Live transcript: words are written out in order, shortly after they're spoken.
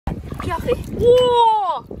黑，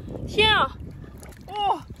哇，天啊！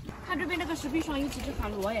哇，看这边这个石壁上有几只海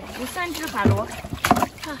螺哎，有3只海螺。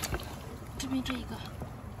看这边这一个，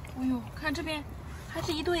哎呦，看这边还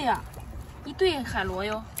是一对呀，一对海螺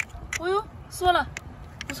哟。哎呦，缩了，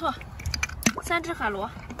不错，3只海螺，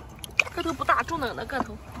个头不大，中等的个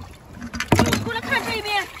头。过来看这一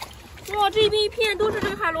边，哇，这一边一片都是这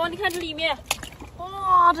个海螺，你看这里面，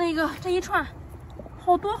哇，这一串，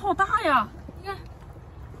好多好大呀！你看，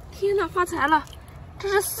天哪，发财了！这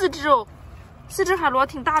是4只哦，4只海螺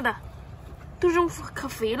挺大的，都是可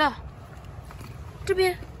肥了。这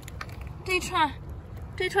边这一串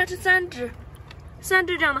是3只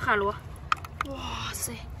这样的海螺，哇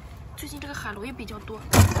塞！最近这个海螺也比较多。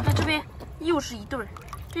看这边又是一对儿，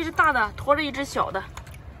这只大的驮着一只小的，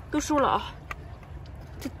都收了啊。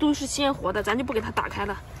这都是鲜活的，咱就不给它打开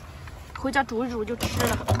了，回家煮一煮就吃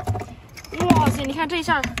了。哇塞，你看这一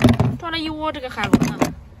下抓了一窝这个海螺呢，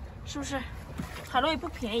是不是？海螺也不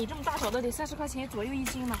便宜，这么大小的得30块钱左右1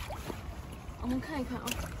斤呢。我们看一看啊，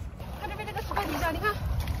看这边这个石块底下，你看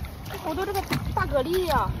这好多这个大蛤蜊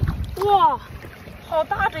呀，哇，好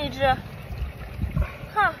大这一只，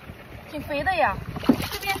看挺肥的呀。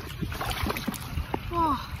这边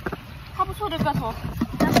哇，还不错这个头，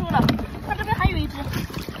咱收了。看这边还有一只，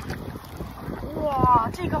哇，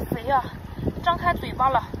这个肥啊，张开嘴巴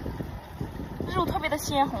了，肉特别的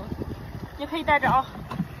鲜红，也可以带着啊。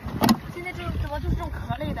现在这种怎么就是这种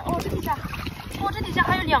壳类的？哦，这底下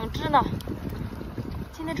还有2只呢。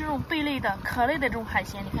现在这种贝类的、壳类的这种海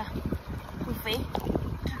鲜，你看很肥，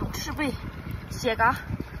这种翅贝、蟹蛤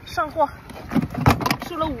上货，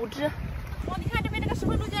收了5只。哇，你看这边这个石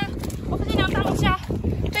块中间，我发现2大龙虾，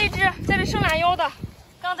这一只在这伸懒腰的，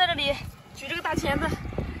刚在这里举这个大钳子，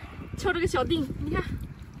敲这个小锭，你看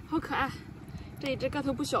好可爱。这一只个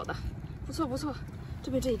头不小的，不错不错。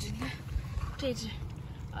这边这一只，你看这一只，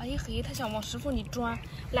哎呀嘿，它想往石缝里钻，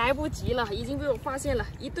来不及了，已经被我发现了。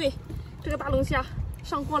一对这个大龙虾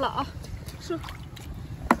上货了啊！收。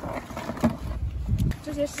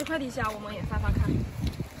这些石块底下我们也翻翻看。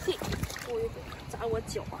嘿，哦呦，砸我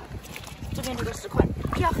脚啊！这边这个石块，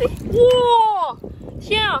哎呀嘿，哇，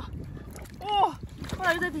天啊！哇，后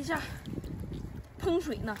来就在底下喷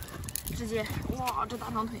水呢，直接哇，这大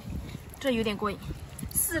长腿，这有点过瘾。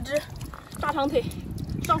4只大长腿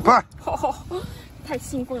上货，好，太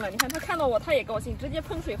兴奋了！你看他看到我，他也高兴，直接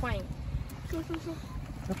喷水欢迎。收。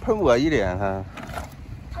他喷我一脸哈。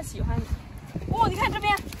他喜欢你。哦，你看这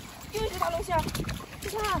边又一只大龙虾，你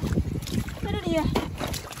看在这里。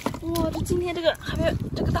哇，这今天这个还没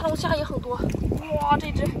这个大龙虾也很多。哇，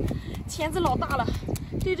这只钳子老大了，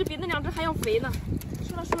这只比那2只还要肥呢。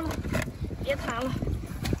收了，别弹了。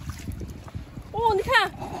哦，你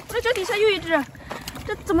看我这脚底下又一只，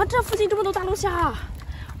这怎么这附近这么多大龙虾啊？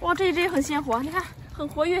哇，这一只也很鲜活，你看很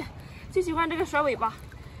活跃，就喜欢这个甩尾巴，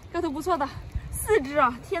个头不错的，4只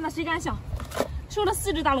啊！天哪，谁敢想？收了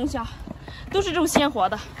4只大龙虾，都是这种鲜活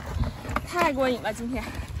的，太过瘾了！今天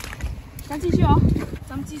咱继续啊，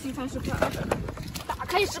咱们继续翻石块啊！打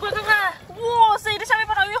开石块看看，哇塞，这下面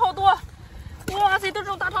八爪鱼好多！哇塞，都是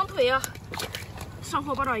这种大长腿啊！上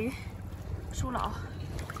货八爪鱼，收了啊！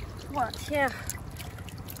我的天，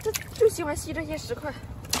这就喜欢吸这些石块。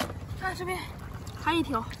看这边还一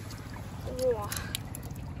条，哇！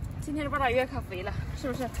今天这八爪鱼可肥了，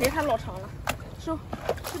是不是？腿太老长了。收，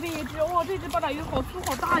这边一只，哇，这只八爪鱼好粗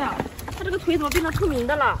好大呀！它这个腿怎么变成透明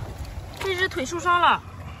的了？这只腿受伤了，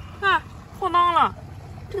看破裆了。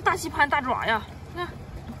这个大吸盘大爪呀，你看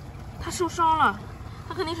它受伤了，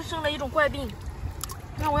它肯定是生了一种怪病。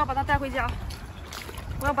那我要把它带回家，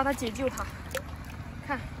我要把它解救它。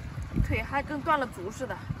看，腿还跟断了足似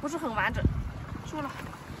的，不是很完整。收了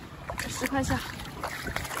，10块钱。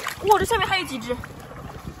哇，这下面还有几只，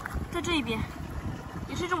在这一边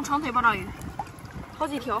也是这种长腿八爪鱼。好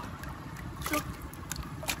几条，收。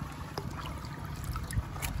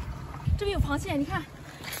这边有螃蟹，你看，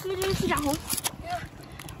这边是甲红，你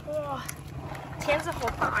看，哇，钳子好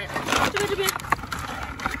大呀！这边，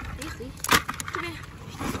哎嘿，这边，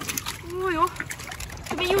哦呦，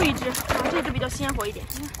这边又一只，啊，这只比较鲜活一点，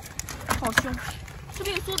你看，好凶。这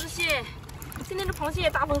边有梭子蟹，今天这螃蟹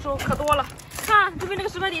大丰收，可多了。看这边这个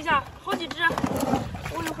石块底下好几只，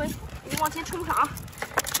哦呦嘿，你往前冲啥？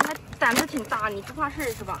还胆子挺大，你不怕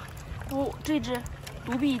事是吧？哦，这只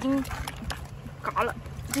独臂已经嘎了，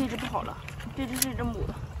这只不好了，这只是一只母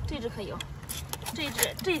的，这只可以哦。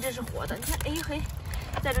这只是活的，你看，哎嘿，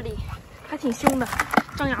在这里还挺凶的，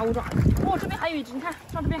张牙舞爪的。哦，这边还有一只，你看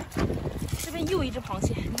上这边又一只螃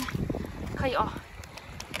蟹，你看可以啊，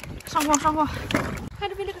上货。看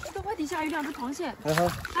这边这个石头块底下有2只螃蟹，哎，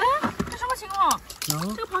这什么情况？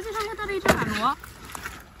这个螃蟹上面带着一只海螺。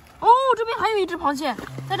哦，这边还有一只螃蟹，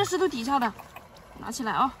在这石头底下的，拿起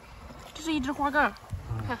来啊！这是一只花盖，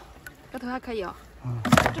看个头还可以啊。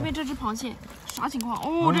这边这只螃蟹啥情况？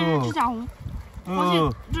哦，这是指甲红。螃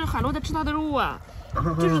蟹，这是海螺在吃它的肉啊，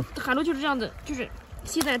就是海螺就是这样子，就是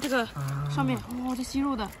吸在这个上面，哇，在吸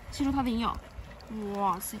肉的，吸收它的营养。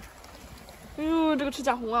哇塞！哎呦，这个赤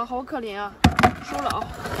甲红啊，好可怜啊！收了啊。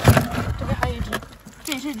这边还有一只，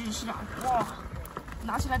这也是一只赤甲红。哇，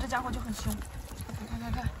拿起来这家伙就很凶。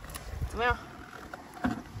看，怎么样？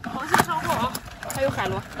螃蟹上货啊，还有海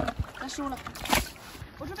螺，咱收了。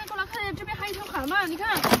我这边过来看见，这边还有一条海鳗，你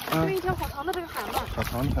看，这边一条好长的这个海鳗。好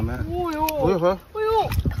长的海鳗。哦呦，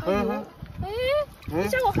还有，哎，这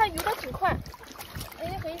家伙还游得挺快。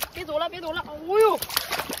哎嘿，别走了。哦呦，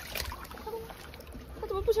他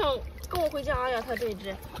怎么不想跟我回家呀？他这一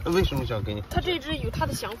只。为什么想跟你？他这一只有他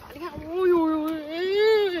的想法，你看，哦呦，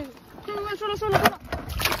哎，快说了，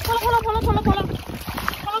跑了。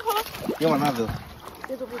别往那走。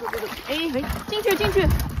别走。哎嘿，进去。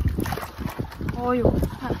哦呦，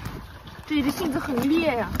看，这一只性子很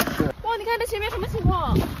烈呀。哇，你看这前面什么情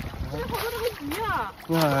况？这边好多这个鱼啊。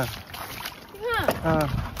你看，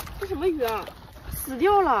这什么鱼啊？死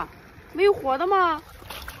掉了，没有活的吗？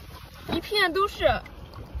一片都是。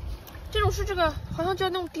这种是这个，好像叫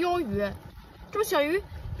那种鲷鱼。这种小鱼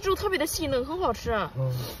肉特别的细嫩，很好吃。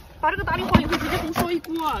把这个打理好以后，直接红烧一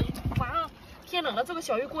锅，晚上天冷了做个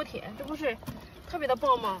小鱼锅贴，这不是特别的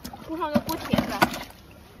棒吗？涂上个锅贴子，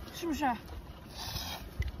是不是？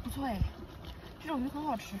不错哎，这种鱼很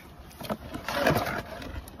好吃。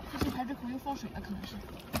这些排水口又放水了，可能是。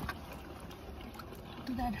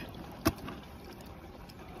都带着。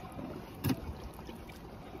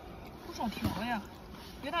不少条呀，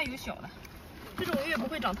有大有小的。这种鱼也不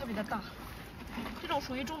会长特别的大，这种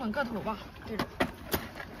属于中等个头吧，这种。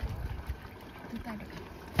都带着。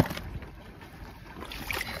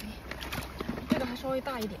这个还稍微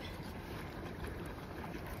大一点。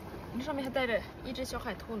这上面还带着一只小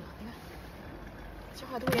海兔呢，你看，小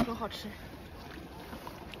海兔也很好吃。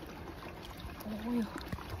哦呦，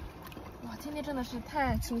哇，今天真的是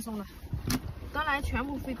太轻松了，得来全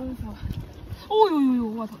不费功夫。哦呦，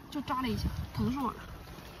我操，就扎了一下，疼死我了。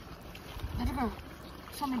它这个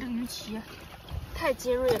上面这个鱼鳍太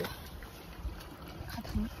尖锐了，还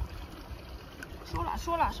疼。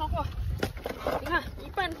说了，上货。你看一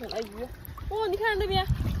半桶的鱼，哇，你看那边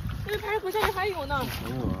排水口下面还有呢。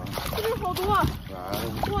这边好多啊！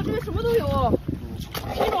哇，这边什么都有，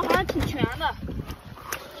品种还是挺全的。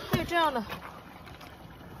还有这样的，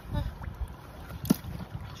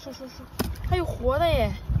说，还有活的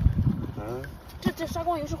耶。这沙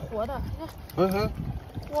光鱼是活的，你看。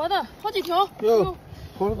活的，好几条。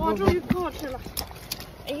哇，这种鱼可好吃了。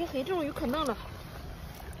哎嘿，这种鱼可嫩了。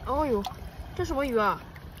哦呦，这什么鱼啊？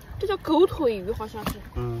这叫狗腿鱼，好像是。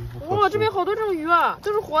哇，这边好多这种鱼啊，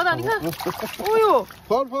都是活的，你看。哦呦，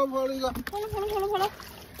跑了一个。跑了！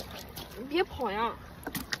你别跑呀！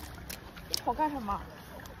你跑干什么？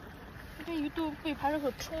这鱼都被排水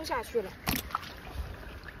口冲下去了。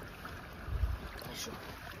再说，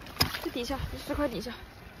这底下石块底下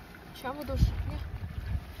全部都是，你看，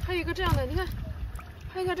还有一个这样的，你看，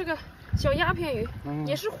还有一条这个小鸦片鱼，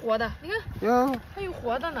也是活的，你看，还有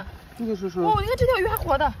活的呢。这个是什么？哦，你看这条鱼还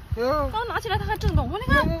活的，刚拿起来它还震动，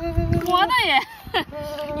你看，活的耶，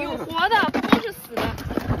有活的，不光是死的。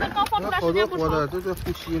这刚放出来时间不长。好多活的，都在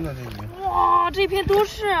呼吸呢，这鱼。哇，这片都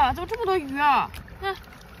是，怎么这么多鱼啊？看，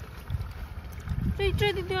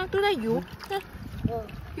这地方都在游，看，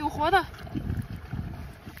有活的。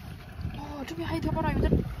哦，这边还有一条爆炸鱼的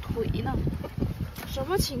腿呢，什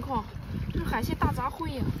么情况？这是海蟹大杂烩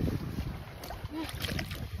呀！你看，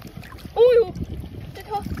哦呦，这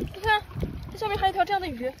条，你看，这下面还有一条这样的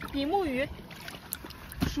鱼，比目鱼。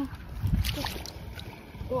收，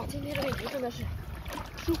哇，今天这个鱼真的是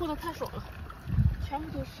收获的太爽了，全部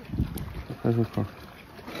都是。排水口。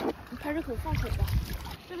排水口放水吧。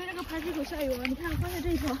这边这个排水口下游啊，你看，发现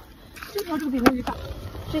这条这个比目鱼大，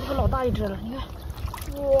这条老大一只了，你看，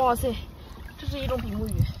哇塞，这是一种比目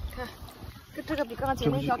鱼，看，跟这个比刚刚捡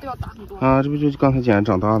那条都要大很多。这不就刚才捡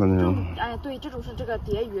长大的那种？哎，对，这种是这个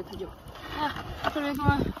蝶鱼，它就，看这边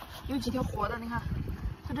刚有几条活的，你看，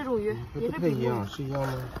它这种鱼也是比目鱼，是一样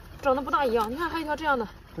吗？长得不大一样，你看还有一条这样的。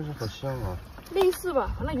但是好像啊。类似吧，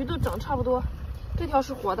反正鱼都长差不多。这条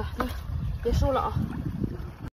是活的，你看，别收了啊。